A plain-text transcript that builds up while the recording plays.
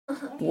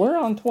Where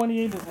on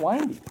 28 is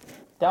windy?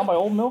 Down by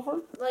Old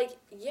Milford? Like,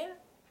 yeah.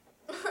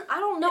 I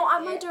don't know.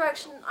 My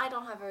direction, I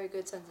don't have very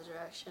good sense of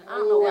direction. I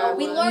don't know where I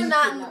We was. learned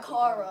that in the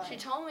car ride. She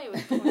told me it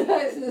was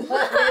 28.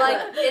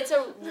 Like, it's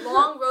a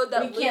long road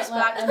that leads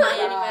back to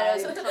Miami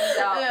Meadows and comes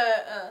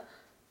out.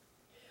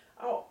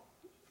 Oh,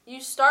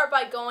 You start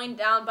by going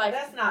down by...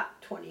 that's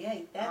not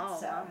 28.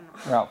 That's I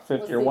don't know. Route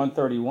 50 or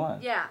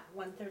 131. Yeah.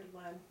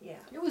 131. Yeah.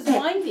 It was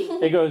windy.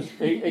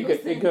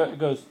 It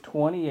goes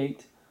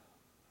 28,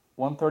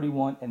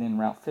 131, and then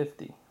Route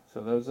 50. So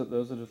those are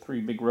the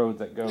three big roads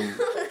that go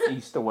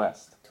east to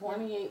west.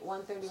 28,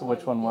 131. So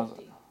which one was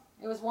it?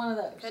 It was one of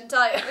those. Couldn't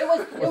tell you.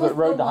 Was it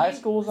road the high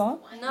school was on?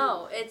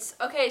 No, it's...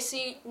 Okay, so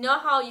you know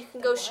how you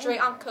can go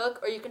straight on Cook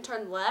or you can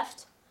turn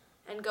left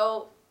and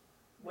go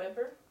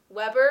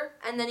Weber,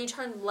 and then you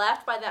turn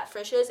left by that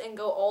Frisch's and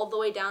go all the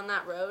way down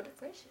that road?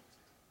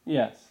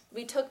 Yes.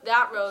 We took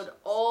that road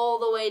all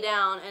the way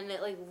down, and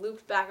it like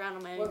looped back around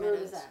to Miami What Meadows.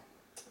 road is that?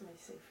 Let me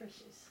see.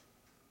 Frisch's.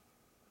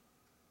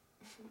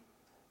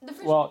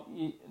 Well,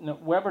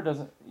 Weber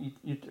doesn't.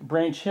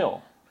 Branch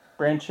Hill.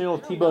 Branch Hill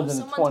T-bones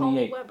into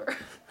 28. Weber.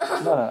 No.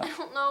 I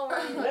don't know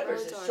where the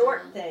Weber's roads a are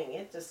short now. thing.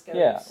 It just goes.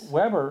 Yeah,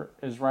 Weber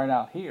is right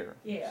out here.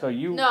 Yeah. So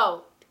you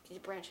No,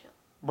 Branch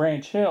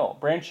Hill.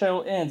 Branch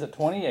Hill ends at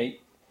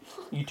 28.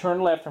 You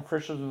turn left and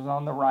Frisch's was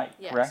on the right,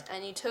 Yes, correct?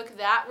 and you took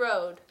that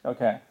road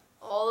Okay.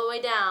 all the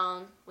way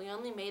down. We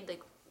only made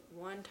like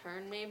one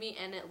turn maybe,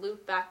 and it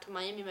looped back to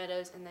Miami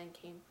Meadows and then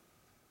came.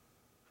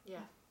 Yeah.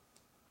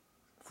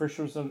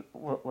 Frisch's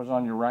was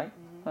on your right?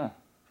 Mm-hmm. Huh.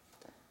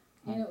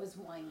 And it was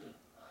windy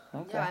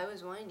Okay. Yeah, it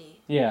was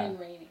windy. Yeah. and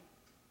raining.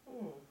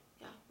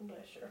 Yeah.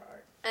 Bless your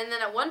heart. And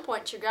then at one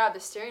point she grabbed the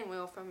steering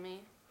wheel from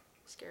me.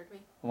 Scared me.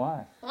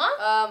 Why?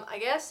 I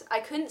guess I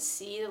couldn't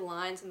see the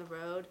lines in the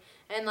road,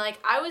 and like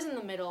I was in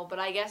the middle, but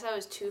I guess I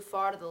was too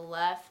far to the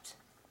left.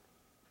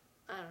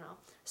 I don't know.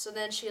 So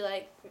then she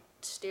like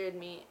steered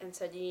me and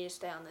said, "You need to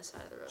stay on this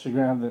side of the road." She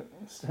grabbed the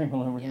steering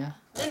wheel over Yeah, here?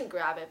 didn't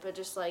grab it, but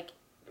just like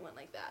went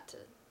like that to.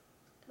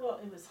 Well,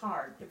 it was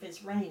hard. If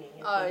it's raining,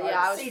 it's Oh hard yeah,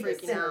 I to was see the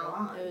freaking center out.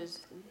 line. It was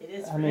It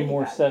is. How for many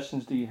more anybody.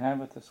 sessions do you have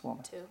with this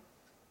woman? 2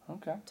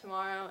 Okay.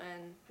 tomorrow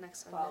and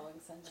next Sunday. Following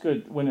Sunday. It's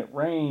good. When it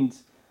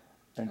rains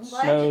and I'm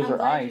snows glad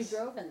or ice, you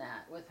drove in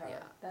that with her. Yeah.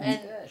 That's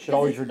And- you good. should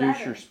always 'Cause it's reduce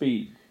better. your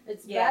speed.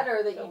 It's Yeah,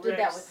 better that the you did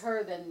that risks. with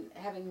her than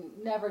having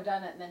never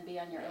done it and then be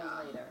on your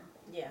own later.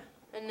 Yeah.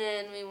 And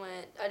then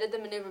I did the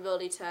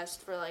maneuverability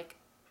test for like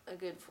a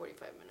good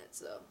 45 minutes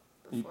though.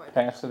 You Before I did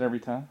pass that. it every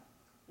time?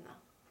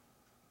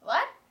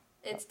 What?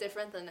 It's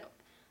different than it.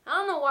 I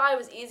don't know why it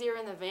was easier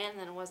in the van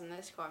than it was in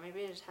this car.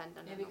 Maybe I just hadn't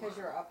done it. Maybe in a because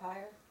while. you're up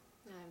higher.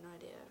 I have no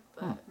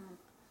idea,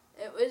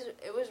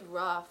 but it was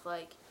rough.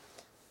 Like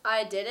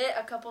I did it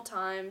a couple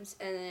times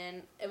and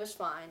then it was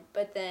fine.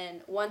 But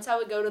then once I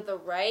would go to the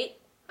right,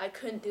 I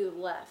couldn't do the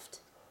left,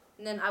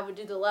 and then I would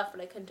do the left,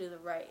 but I couldn't do the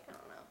right. I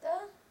don't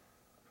know.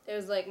 It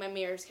was like my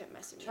mirrors kept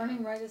messing me up.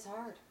 Turning right is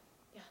hard.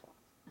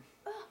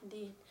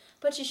 Indeed.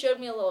 But she showed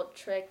me a little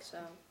trick, so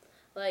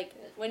like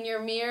when your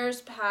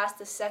mirrors pass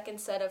the second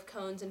set of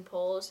cones and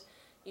poles,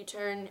 you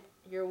turn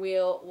your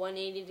wheel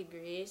 180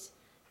 degrees,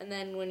 and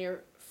then when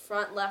your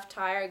front left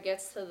tire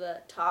gets to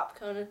the top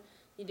cone,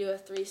 you do a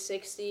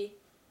 360,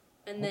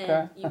 and then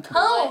Okay. you pull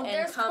Oh, it and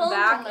there's come cones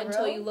back on the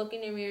until road? you look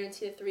in your mirror and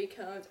see the 3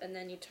 cones, and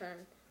then you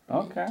turn. and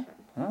then you Okay. turn.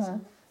 All right. Well,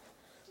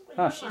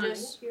 Huh. you're She learning.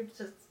 just- You're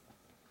just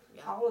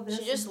Yeah. all of this.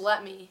 She just is-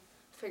 let me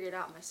figure it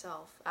out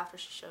myself after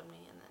she showed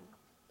me, and then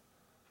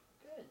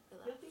Good. we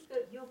You'll left. be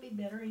good. You'll be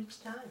better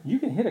each time. You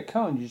can hit a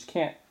cone, you just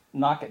can't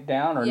knock it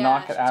down or Yeah,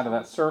 knock it she out of told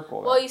that me.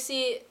 circle. Well, you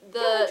see, Can the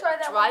we try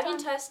that one driving time?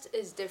 test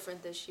is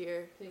different this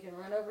year. So you can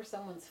run over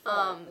someone's foot. as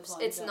long as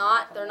It's you don't not.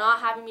 knock They're them not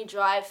down. having me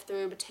drive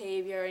through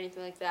Batavia or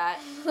anything like that.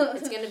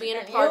 It's gonna be in a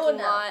And you parking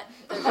know. lot.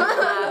 They're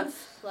gonna have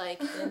like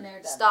Been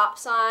there, done stop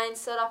signs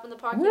set up in the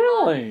parking lot.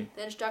 Really?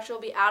 The instructor will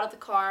be out of the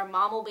car.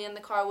 Mom will be in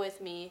the car with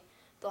me.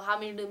 They'll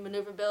have me do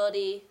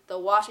maneuverability.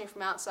 They'll watch me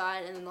from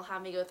outside, and then they'll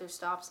have me go through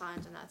stop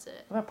signs, and that's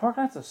it. Well, that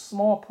parking lot's a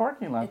small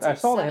parking lot. It's I at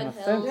saw they have a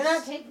Seven fence. They're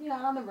not taking you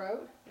out on the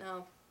road?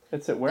 No,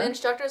 It's at the where?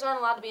 instructors aren't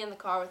allowed to be in the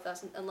car with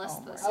us unless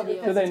Oh the my city.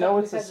 God. Do they know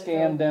it's a Because of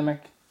COVID. scandemic?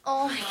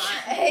 Oh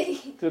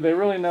my. Do they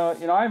really know?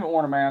 You know, I haven't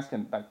worn a mask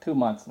in like 2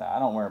 months now. I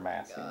don't wear a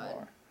mask God.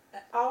 anymore.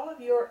 All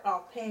of your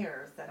au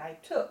pairs that I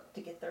took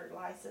to get their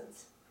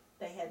license,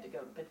 they had to go,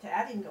 but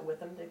I didn't go with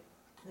them.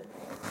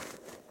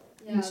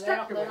 Yeah,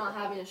 Instructor they're went not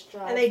with having us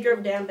drive. And they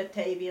drove down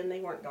Batavia, and they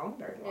weren't gone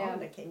very long. Yeah.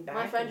 They came back.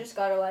 My friend and- just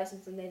got her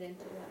license, and they didn't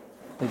do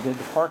that. They did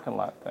the parking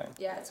lot thing.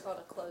 Yeah, it's called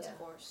a closed Yeah.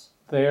 course.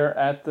 They're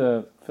at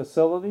the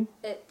facility?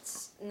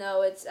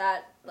 It's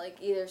at like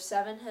either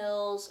Seven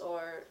Hills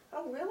or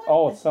Oh, really?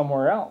 Oh, it's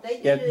somewhere else. They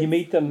did Yeah, it- you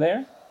meet them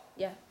there?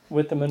 Yeah.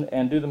 With them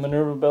and do the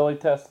maneuverability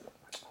test?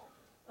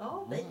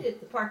 Oh, they did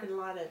the parking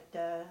lot at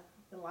the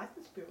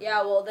license bureau.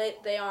 yeah. Well,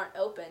 they aren't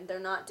open. They're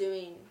not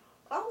doing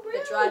Oh, really?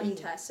 the driving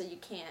test, so you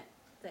can't.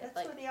 That's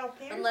Like what the au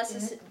pairs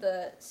unless did.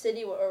 the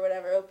city or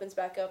whatever opens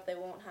back up, they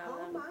won't have Oh,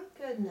 them. my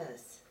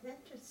goodness.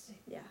 Interesting.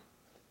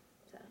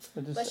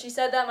 It just- But she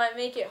said that might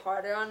make it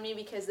harder on me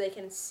because they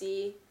can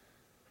see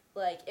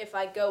like if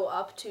I go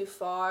up too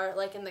far,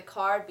 like in the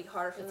car, it'd be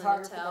harder for It's them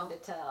harder to for tell. them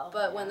to tell.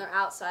 But when they're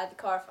outside the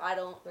car, if I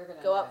don't they're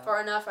gonna go up know.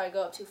 far enough, or I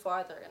go up too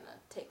far, they're gonna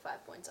take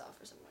 5 points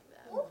off or something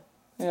like that.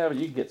 Yeah, but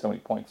you can get so many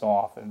points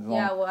off. As long,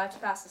 Yeah, well, I have to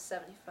pass the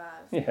 75.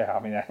 yeah, I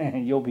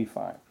mean, you'll be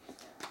fine.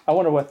 I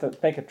wonder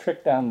make a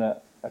trip down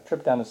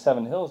to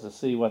Seven Hills to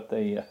see what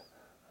the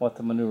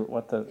maneuver,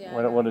 Yeah,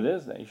 I know. what it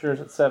is. You sure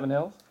it's at Seven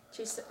Hills?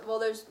 Well,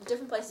 there's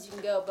different places you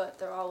can go, but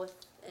they're all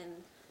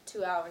within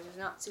 2 hours.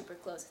 They're not super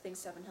close. I think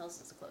Seven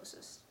Hills is the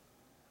closest.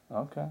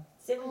 Okay.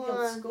 Seven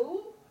Hills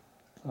School?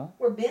 Huh?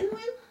 Where Ben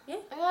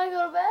went? I gotta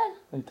go to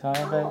bed. You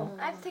tired, Oh.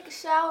 baby? I have to take a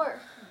shower.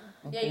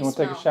 Yeah, You you want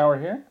to take a smell. shower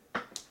here?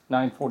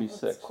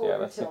 9:46. It's quarter Yeah,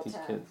 let's till get these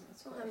 10. kids.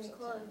 It's I don't quarter have any till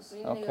clothes. 10.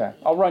 We need to Okay, go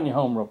eat. I'll run you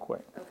home real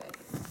quick.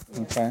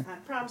 Okay. Okay. I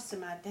promised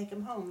him I'd take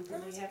him home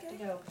when we have to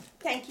go.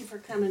 Thank you for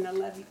coming. I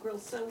love you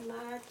girls so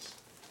much.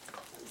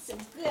 It's so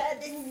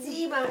good to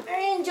see my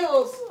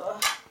angels.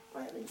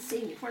 I haven't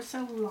seen you for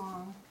so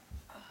long.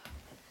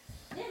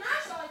 Yeah,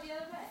 I saw you the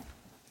other day.